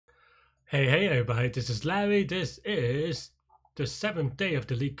Hey everybody, this is Larry. This is the 7th day of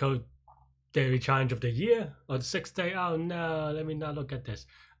the Leetcode Daily Challenge of the year, or the 6th day. Oh no, let me not look at this.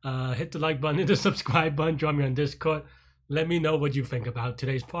 Hit the like button, hit the subscribe button, join me on Discord. Let me know what you think about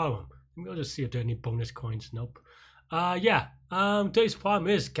today's problem. We'll just see if there are any bonus coins. Nope. Today's problem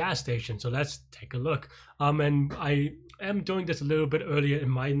is gas station, so let's take a look. And I am doing this a little bit earlier in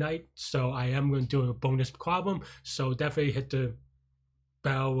my night, so I am going to do a bonus problem. So definitely hit the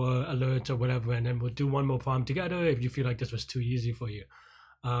bell or alert or whatever, and then we'll do one more problem together if you feel like this was too easy for you.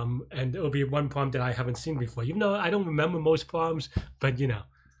 And it'll be one problem that I haven't seen before. Even though I don't remember most problems, but you know,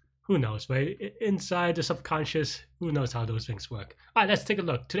 who knows, right? Inside the subconscious, who knows how those things work. All right, let's take a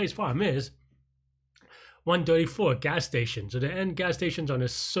look. Today's problem is 134 gas station. So the end gas station's on a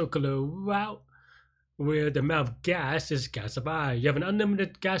circular route where the amount of gas is gas of I. You have an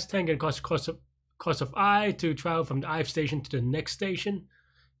unlimited gas tank and cost of I to travel from the I station to the next station.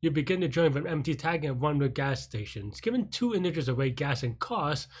 You begin the journey from empty tank and one with gas stations. Given two integers of weight, gas, and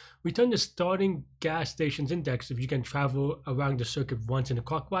cost, return the starting gas station's index if you can travel around the circuit once in the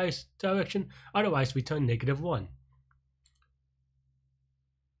clockwise direction. Otherwise, return -1.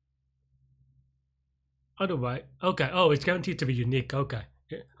 Otherwise, okay. Oh, it's guaranteed to be unique. Okay.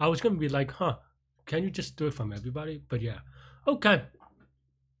 I was going to be like, huh, can you just do it from everybody? But yeah. Okay.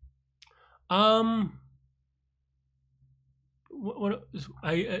 What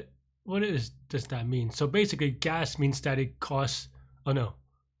does that mean? So basically, gas means that it costs. Oh no,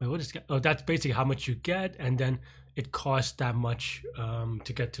 wait, what is? Oh, that's basically how much you get, and then it costs that much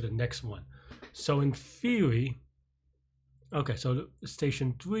to get to the next one. So in theory, okay. So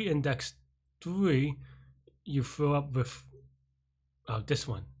station 3, index 3, you fill up with this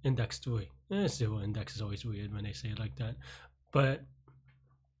one, index 3. 0 index is always weird when they say it like that, but.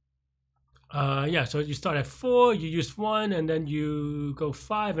 Yeah, so you start at 4, you use 1, and then you go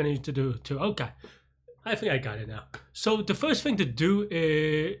 5, and then you do 2. Okay, I think I got it now. So the first thing to do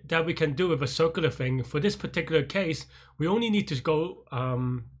is, that we can do with a circular thing, for this particular case, we only need to go,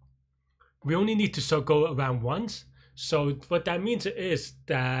 circle around once. So what that means is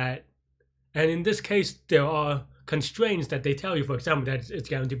that, and in this case, there are constraints that they tell you, for example, that it's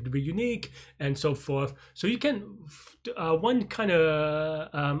guaranteed to be unique and so forth. So you can one kind of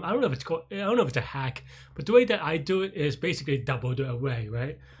I don't know if it's a hack, but the way that I do it is basically double the array,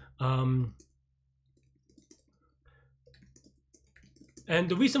 right? And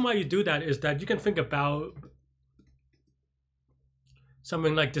the reason why you do that is that you can think about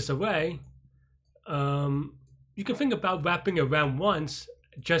something like this array. You can think about wrapping around once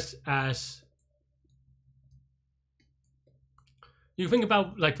just as you think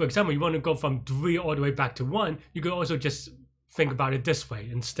about, like, for example, you want to go from 3 all the way back to 1, you could also just think about it this way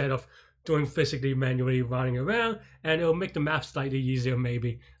instead of doing physically, manually running around, and it'll make the math slightly easier,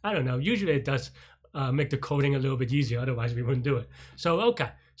 maybe. I don't know. Usually it does make the coding a little bit easier, otherwise we wouldn't do it. So,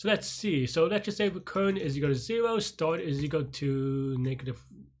 okay. So let's see. So let's just say current is equal to 0, start is equal to negative,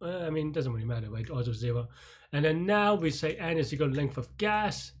 I mean, it doesn't really matter, right? Also 0. And then now we say n is equal to length of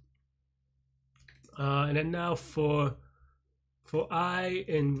gas. And then now for I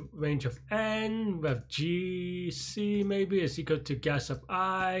in range of n, we have GC maybe is equal to gas of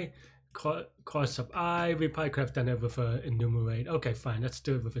I, cost of I. We probably could have done it with enumerate. Okay, fine. Let's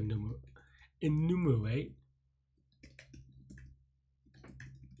do it with enumerate.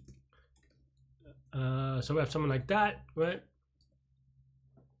 So we have something like that, right?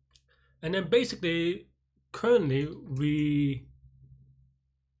 And then basically, currently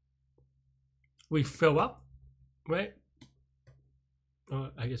we fill up, right?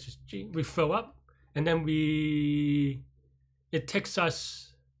 I guess it's G. We fill up, and then it takes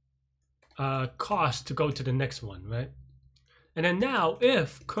us cost to go to the next one, right? And then now,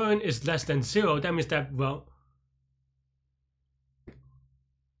 if current is less than 0, that means that, well,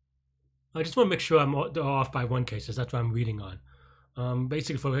 I just want to make sure I'm off by 1 cases. That's what I'm reading on.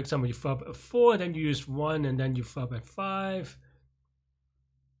 Basically, for example, you fill up at 4, then you use 1, and then you fill up at 5.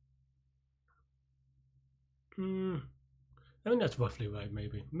 I mean, that's roughly right,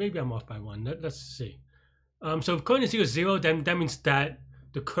 maybe. Maybe I'm off by 1. Let's see. So if current is equal to 0, then that means that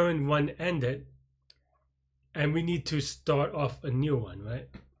the current one ended, and we need to start off a new one, right?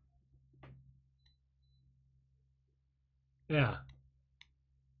 Yeah.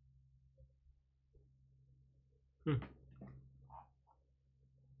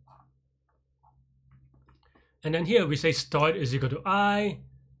 And then here we say start is equal to I,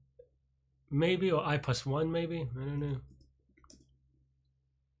 maybe, or I plus 1, maybe. I don't know.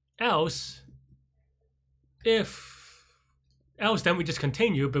 Else, then we just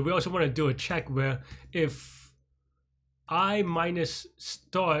continue, but we also want to do a check where if I minus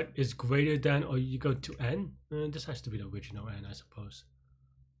start is greater than or equal to n, this has to be the original n, I suppose,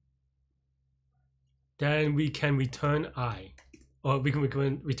 then we can return I, or we can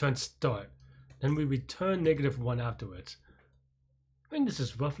return start. Then we return -1 afterwards. I think this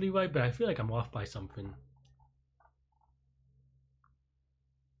is roughly right, but I feel like I'm off by something.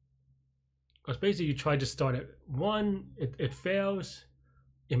 Because basically you try to start at 1, it fails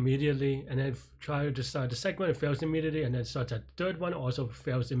immediately, and then try to start the second one, it fails immediately, and then starts at the third one, also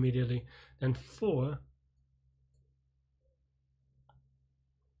fails immediately. Then 4,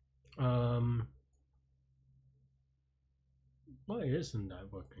 why isn't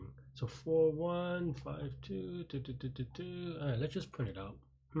that working? So 4 1 5 2 2 2 2 2 2. All right, let's just print it out.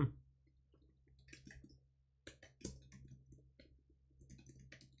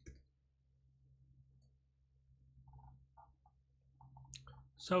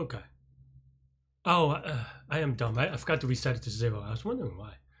 So okay. Oh, I am dumb. I forgot to reset it to 0. I was wondering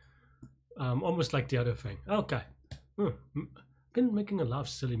why. Almost like the other thing. Okay. Been making a lot of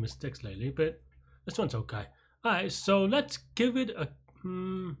silly mistakes lately, but this one's okay. All right, so let's give it a.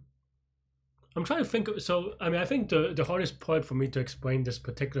 I'm trying to think. So I mean, I think the hardest part for me to explain this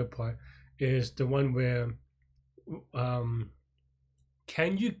particular part is the one where,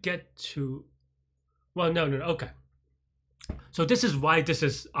 can you get to? Well, no. Okay. So this is why this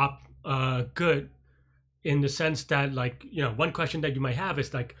is good, in the sense that, like, you know, one question that you might have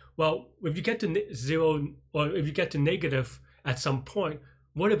is like, well, if you get to 0 or if you get to negative at some point,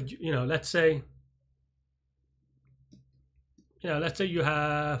 what if you know, let's say you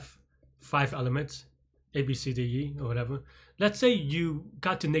have 5 elements, A, B, C, D, E, or whatever. Let's say you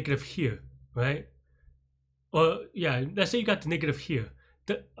got to negative here, right? Or yeah, let's say you got to negative here,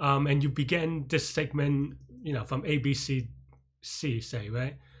 and you began this segment, you know, from A, B, C, say,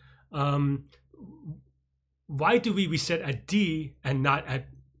 right? Why do we reset at D and not at,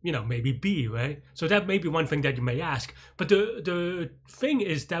 you know, maybe B, right? So that may be one thing that you may ask. But the thing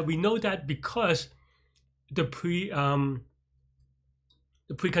is that we know that because the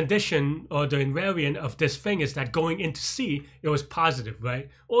precondition or the invariant of this thing is that going into C, it was positive, right?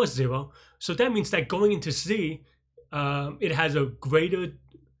 Or 0. So that means that going into C, it has a greater,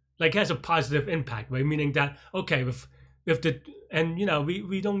 like, has a positive impact, right? Meaning that, okay, if the, and you know,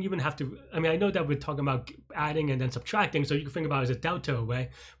 we don't even have to, I mean, I know that we're talking about adding and then subtracting, so you can think about it as a delta away,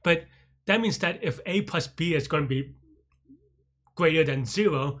 but that means that if A plus B is going to be greater than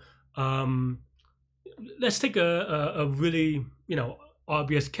 0, let's take a really, you know,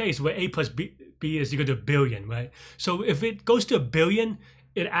 obvious case where A plus B is equal to 1 billion, right? So if it goes to 1 billion,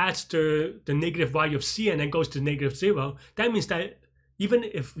 it adds the negative value of C and then goes to -0. That means that even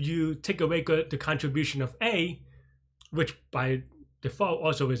if you take away the contribution of A, which by default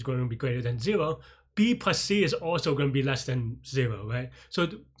also is going to be greater than 0, B plus C is also going to be less than 0, right? So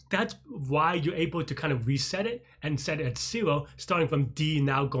that's why you're able to kind of reset it and set it at 0, starting from D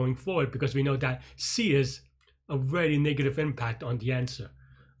now going forward, because we know that C is a very negative impact on the answer.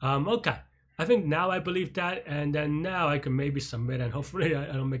 Okay, I think now I believe that, and then now I can maybe submit, and hopefully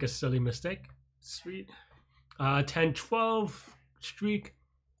I don't make a silly mistake. Sweet. 10-12 streak.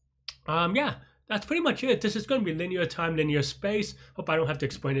 Yeah, that's pretty much it. This is going to be linear time, linear space. Hope I don't have to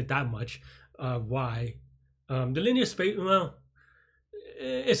explain it that much. Why? The linear space, well,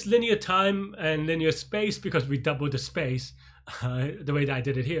 it's linear time and linear space because we doubled the space, the way that I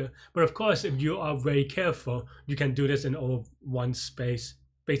did it here. But of course, if you are very careful, you can do this in all one space.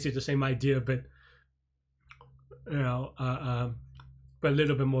 Basically the same idea, but you know, but a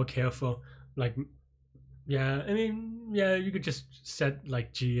little bit more careful. Like, yeah, I mean, yeah, you could just set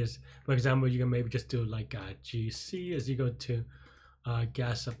like G as, for example, you can maybe just do like GC as equal to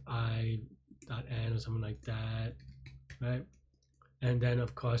gas of I dot n or something like that, right? And then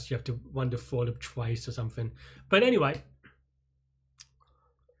of course you have to want the for loop twice or something. But anyway,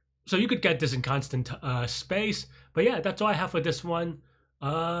 so you could get this in constant space. But yeah, that's all I have for this one.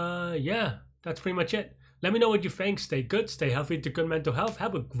 Yeah, that's pretty much it. Let me know what you think. Stay good, stay healthy, to good mental health.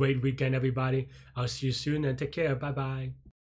 Have a great weekend, everybody. I'll see you soon and take care. Bye bye.